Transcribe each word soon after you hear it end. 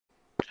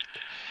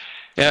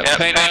Yeah,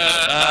 Painter,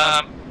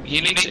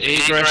 you need to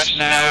egress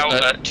now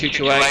at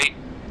 228.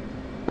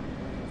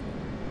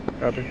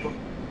 Copy.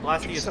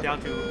 Blasty is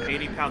down to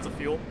 80 pounds of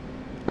fuel.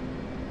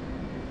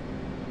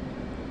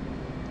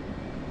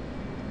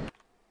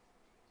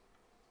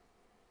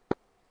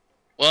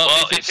 Well,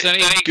 if it's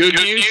any good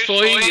news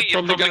for you,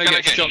 you're probably going to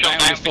get shot down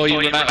before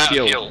you run out of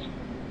fuel.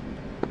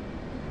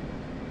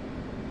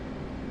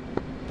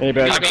 Any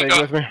bags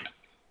staying with me?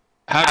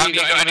 Have you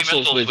got any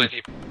missiles with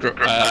you,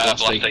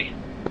 Blasty?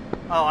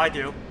 Oh, I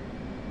do.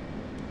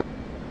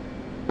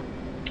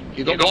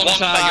 You've got one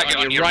target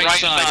on your right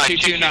side,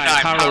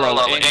 229,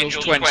 parallel,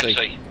 Angels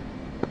 20.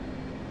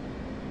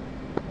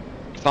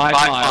 5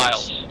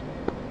 miles.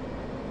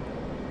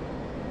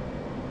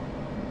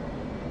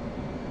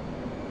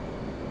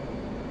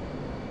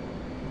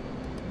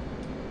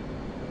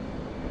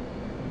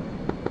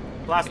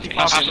 Blasty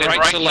Passing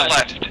right to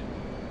left.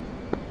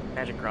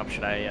 Magic Crop,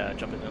 should I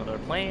jump into another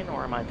plane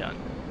or am I done?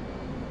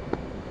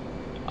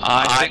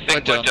 I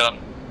think we're done.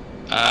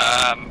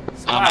 I'm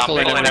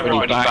pulling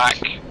everybody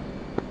back.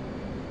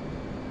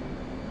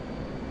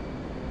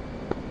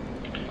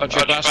 Roger,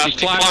 Blasty,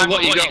 climb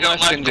what you got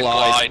left and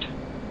glide.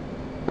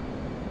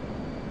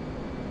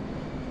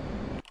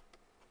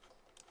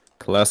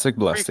 Classic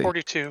Blasty.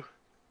 342.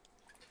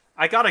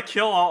 I got a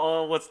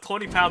kill with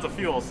 20 pounds of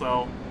fuel,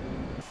 so...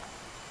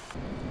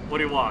 What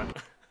do you want?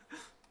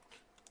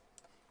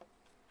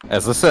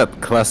 As I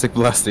said, classic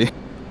Blasty.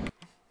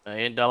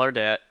 $1 million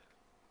debt.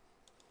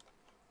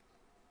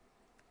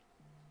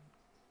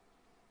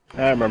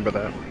 I remember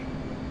that.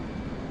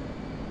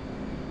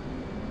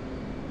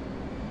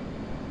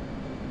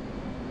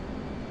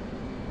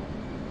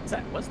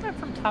 Wasn't that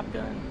from Top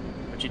Gun?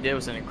 What you did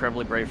was an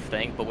incredibly brave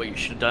thing, but what you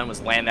should have done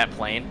was land that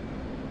plane.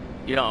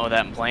 You don't owe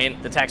that plane.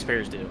 The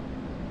taxpayers do.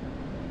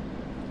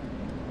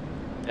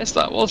 Yes,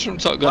 that was from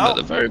Top Gun at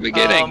the very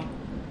beginning.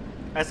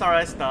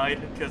 SRS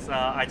died because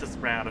I just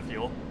ran out of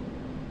fuel.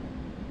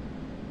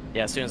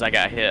 Yeah, as soon as I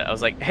got hit, I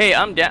was like, hey,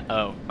 I'm down.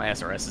 Oh, my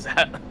SRS is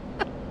out.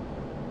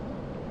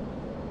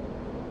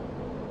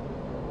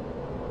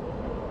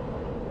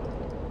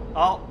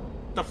 Oh,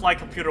 the flight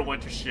computer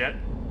went to shit.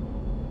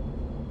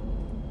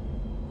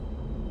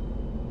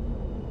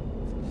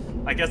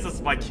 I guess this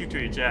is my cue to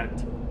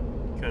eject.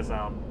 Because,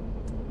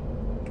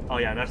 oh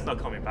yeah, that's not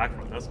coming back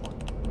from this one.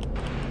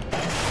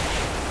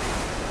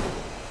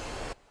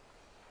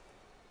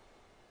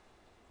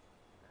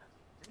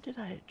 Where did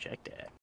I eject at?